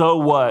right. So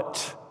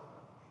what?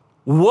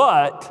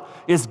 What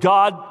is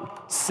God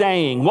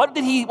saying? What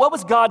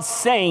was God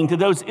saying to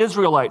those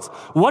Israelites?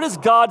 What is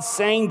God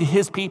saying to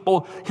his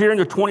people here in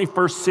the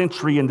 21st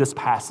century in this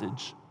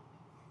passage?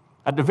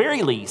 At the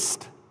very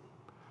least,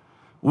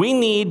 we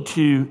need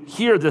to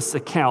hear this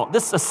account,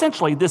 this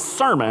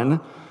sermon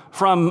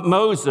from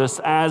Moses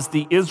as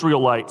the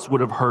Israelites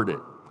would have heard it.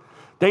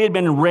 They had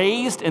been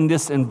raised in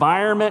this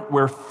environment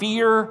where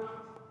fear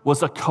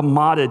was a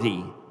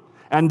commodity.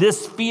 And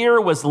this fear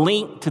was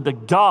linked to the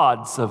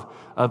gods of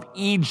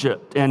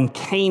Egypt and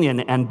Canaan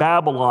and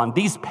Babylon.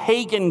 These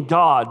pagan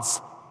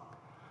gods,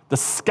 the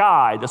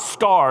sky, the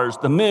stars,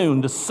 the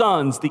moon, the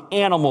suns, the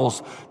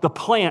animals, the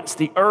plants,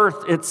 the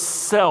earth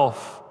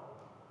itself.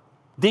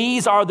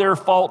 These are their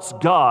false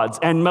gods.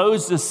 And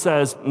Moses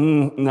says,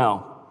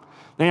 no,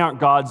 they aren't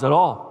gods at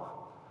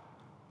all.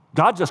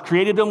 God just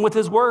created them with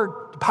his word,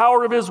 the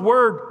power of his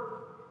word.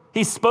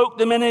 He spoke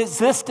them into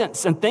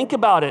existence. And think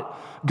about it.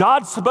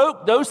 God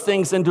spoke those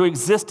things into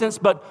existence,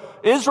 but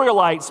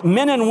Israelites,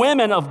 men and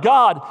women of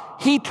God,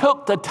 he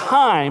took the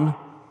time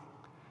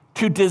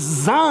to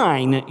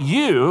design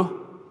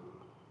you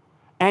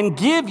and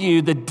give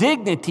you the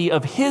dignity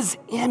of his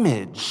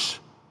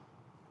image.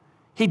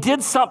 He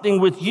did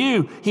something with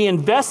you. He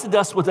invested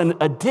us with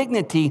a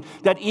dignity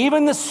that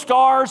even the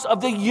stars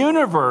of the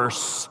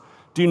universe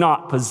do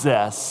not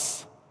possess.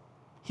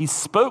 He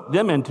spoke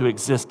them into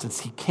existence.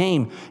 He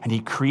came and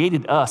he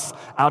created us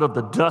out of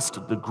the dust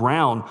of the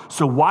ground.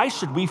 So why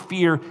should we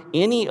fear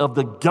any of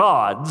the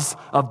gods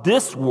of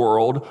this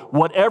world,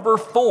 whatever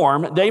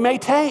form they may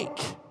take?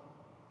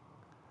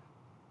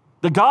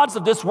 The gods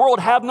of this world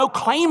have no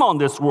claim on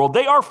this world.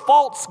 They are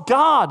false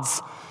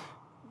gods.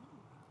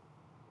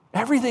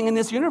 Everything in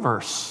this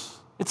universe,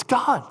 it's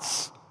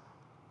God's.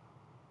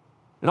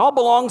 It all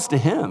belongs to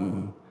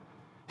him.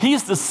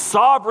 He's the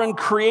sovereign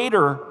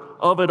creator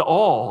of it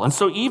all. And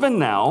so even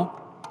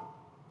now,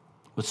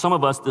 with some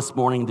of us this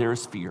morning, there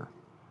is fear.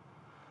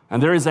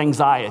 And there is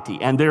anxiety,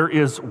 and there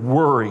is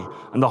worry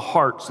in the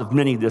hearts of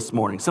many this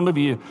morning. Some of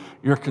you,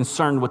 you're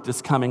concerned with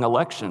this coming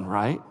election,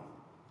 right?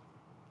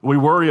 We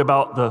worry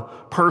about the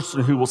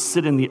person who will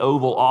sit in the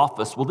Oval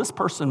Office. Will this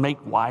person make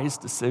wise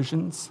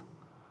decisions?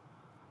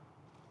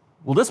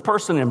 Will this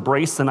person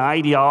embrace an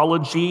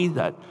ideology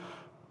that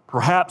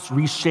perhaps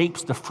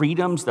reshapes the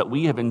freedoms that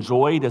we have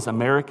enjoyed as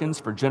Americans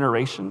for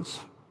generations?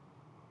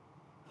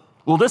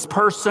 Will this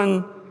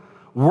person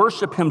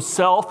worship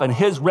himself and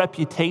his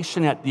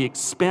reputation at the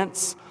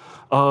expense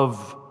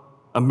of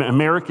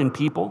American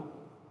people?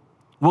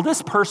 Will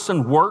this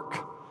person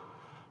work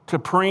to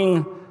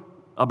bring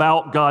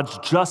about God's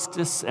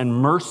justice and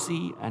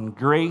mercy and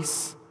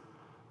grace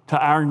to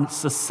our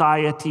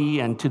society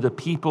and to the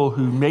people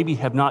who maybe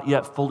have not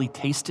yet fully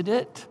tasted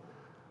it?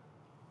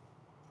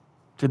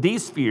 To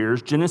these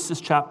fears, Genesis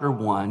chapter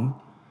 1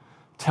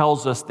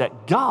 tells us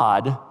that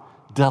God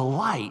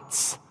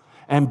delights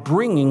in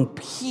bringing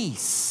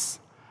peace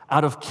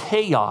out of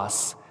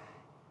chaos.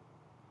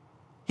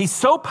 He's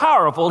so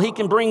powerful, he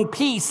can bring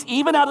peace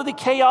even out of the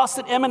chaos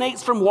that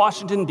emanates from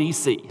Washington,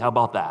 D.C. How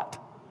about that?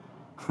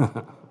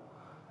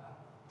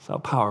 That's how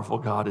powerful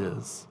God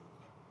is.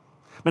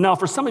 But now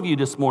for some of you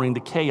this morning, the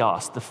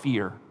chaos, the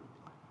fear,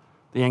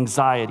 the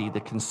anxiety,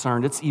 the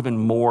concern, it's even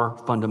more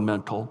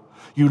fundamental.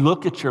 You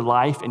look at your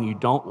life and you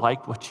don't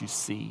like what you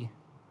see.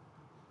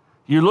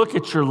 You look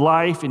at your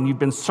life and you've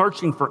been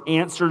searching for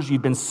answers,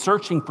 you've been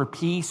searching for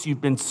peace,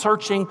 you've been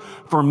searching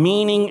for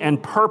meaning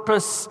and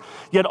purpose,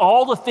 yet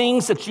all the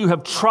things that you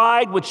have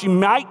tried, which you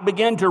might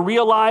begin to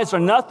realize are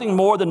nothing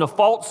more than the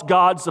false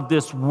gods of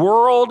this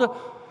world.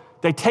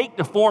 They take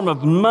the form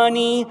of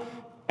money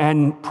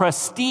and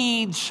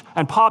prestige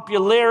and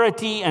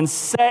popularity and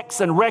sex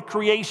and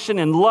recreation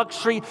and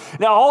luxury.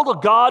 Now, all the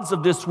gods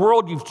of this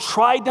world, you've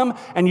tried them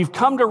and you've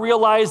come to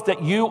realize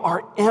that you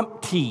are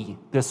empty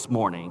this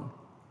morning.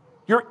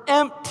 You're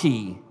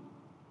empty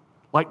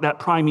like that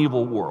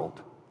primeval world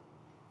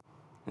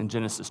in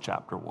Genesis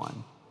chapter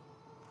 1.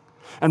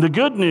 And the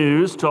good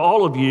news to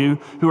all of you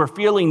who are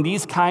feeling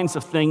these kinds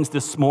of things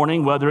this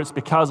morning, whether it's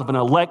because of an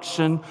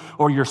election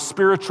or your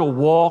spiritual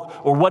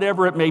walk or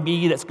whatever it may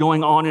be that's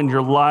going on in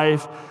your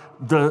life,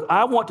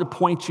 I want to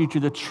point you to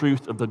the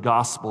truth of the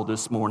gospel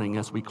this morning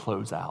as we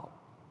close out.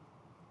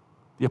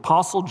 The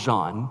Apostle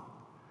John,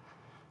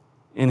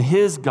 in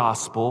his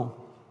gospel,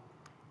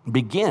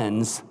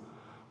 begins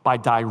by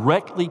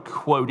directly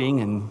quoting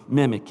and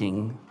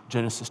mimicking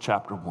Genesis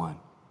chapter 1.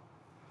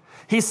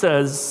 He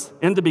says,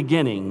 in the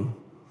beginning,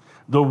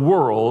 the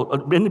Word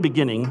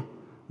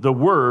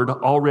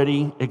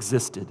already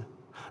existed.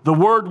 The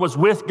Word was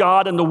with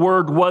God, and the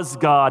Word was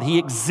God. He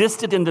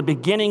existed in the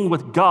beginning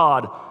with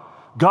God.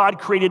 God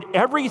created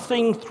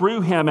everything through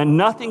him, and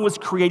nothing was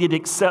created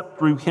except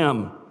through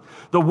him.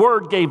 The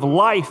Word gave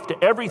life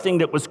to everything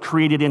that was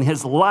created, and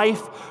his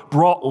life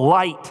brought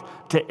light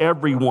to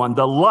everyone.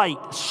 The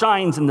light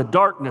shines in the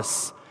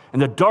darkness,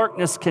 and the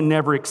darkness can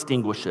never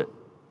extinguish it.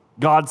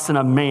 God sent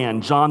a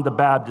man, John the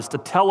Baptist, to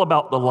tell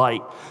about the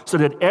light so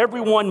that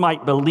everyone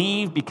might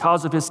believe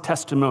because of his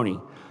testimony.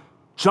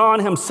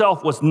 John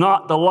himself was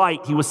not the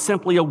light. He was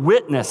simply a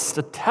witness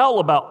to tell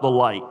about the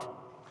light.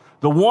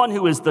 The one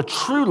who is the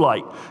true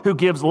light, who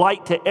gives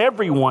light to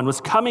everyone,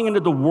 was coming into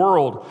the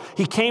world.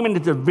 He came into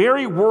the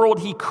very world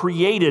he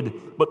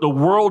created, but the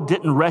world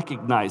didn't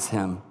recognize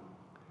him.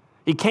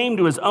 He came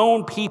to his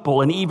own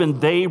people, and even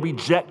they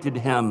rejected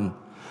him.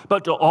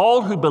 But to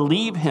all who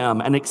believe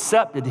him and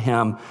accepted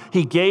him,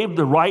 he gave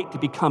the right to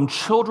become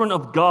children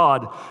of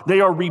God. They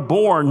are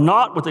reborn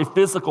not with a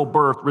physical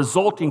birth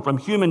resulting from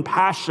human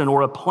passion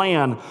or a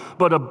plan,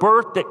 but a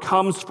birth that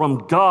comes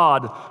from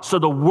God. So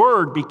the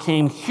Word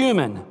became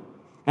human,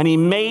 and he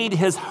made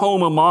his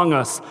home among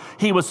us.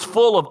 He was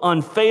full of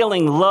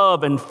unfailing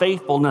love and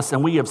faithfulness,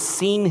 and we have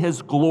seen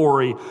his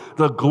glory,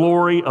 the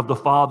glory of the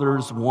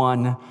Father's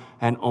one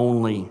and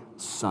only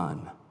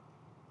Son.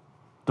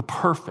 The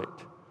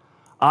perfect,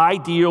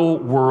 ideal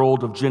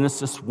world of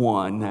Genesis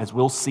 1, as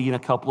we'll see in a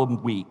couple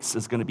of weeks,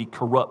 is going to be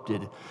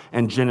corrupted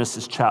in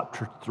Genesis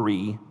chapter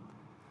 3.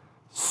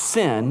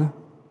 Sin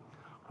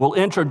will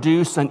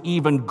introduce an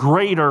even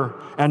greater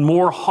and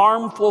more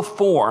harmful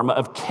form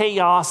of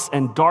chaos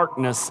and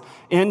darkness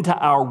into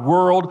our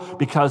world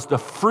because the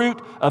fruit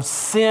of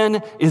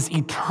sin is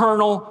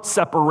eternal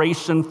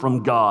separation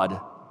from God.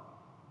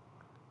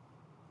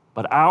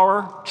 But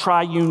our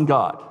triune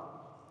God,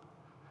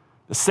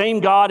 the same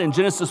God in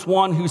Genesis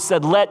 1 who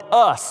said, "Let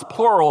us,"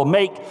 plural,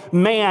 "make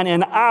man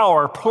in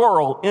our,"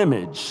 plural,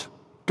 image.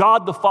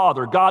 God the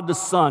Father, God the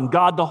Son,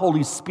 God the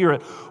Holy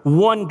Spirit,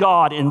 one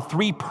God in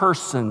three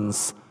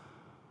persons,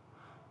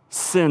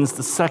 sends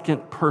the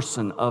second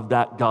person of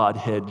that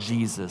Godhead,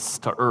 Jesus,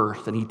 to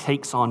earth, and he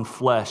takes on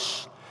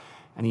flesh,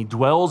 and he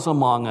dwells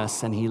among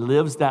us, and he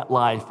lives that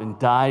life and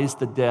dies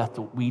the death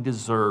that we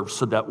deserve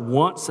so that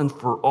once and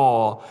for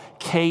all,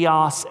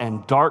 chaos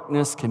and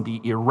darkness can be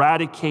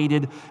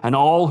eradicated, and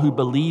all who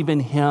believe in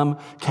him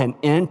can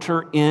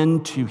enter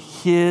into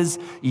his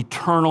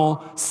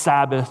eternal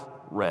Sabbath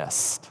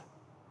rest.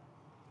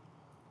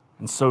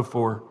 And so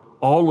for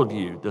all of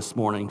you this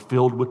morning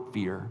filled with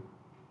fear,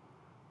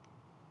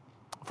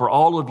 for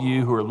all of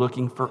you who are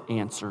looking for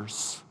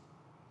answers,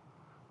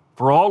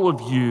 for all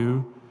of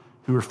you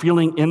who are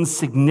feeling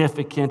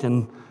insignificant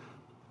and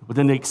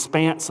within the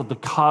expanse of the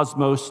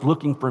cosmos,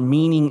 looking for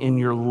meaning in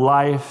your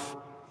life,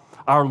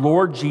 our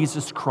Lord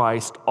Jesus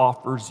Christ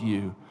offers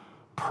you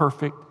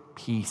perfect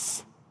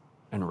peace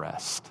and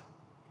rest.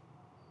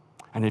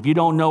 And if you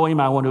don't know him,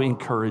 I want to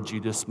encourage you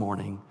this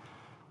morning.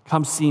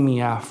 Come see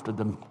me after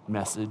the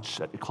message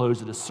at the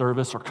close of the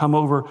service, or come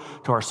over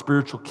to our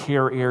spiritual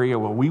care area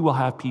where we will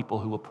have people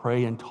who will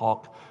pray and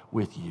talk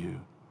with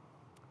you.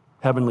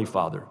 Heavenly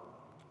Father,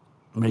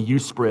 may you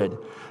spread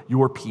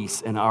your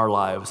peace in our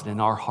lives and in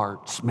our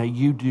hearts. May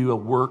you do a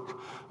work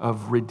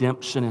of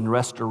redemption and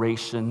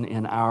restoration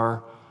in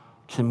our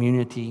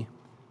community,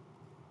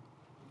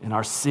 in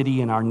our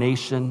city, in our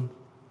nation.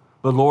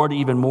 But Lord,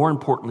 even more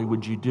importantly,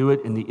 would you do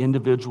it in the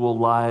individual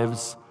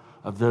lives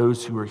of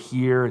those who are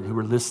here and who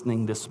are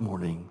listening this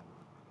morning.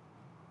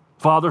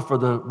 Father, for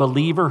the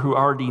believer who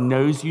already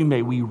knows you,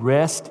 may we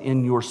rest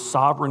in your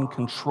sovereign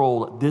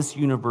control. This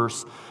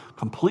universe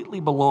completely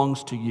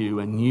belongs to you,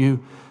 and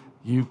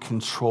you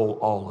control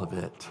all of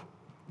it.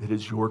 It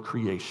is your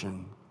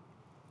creation.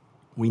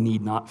 We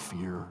need not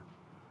fear.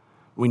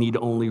 We need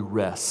only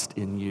rest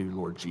in you,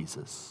 Lord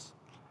Jesus.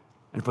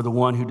 And for the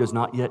one who does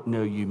not yet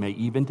know you, may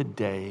even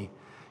today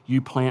you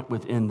plant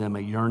within them a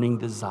yearning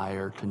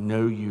desire to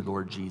know you,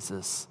 Lord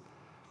Jesus,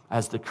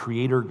 as the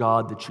creator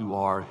God that you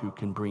are, who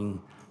can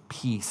bring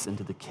peace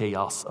into the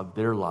chaos of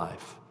their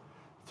life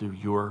through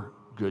your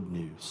good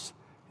news.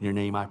 In your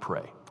name I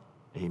pray.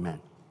 Amen.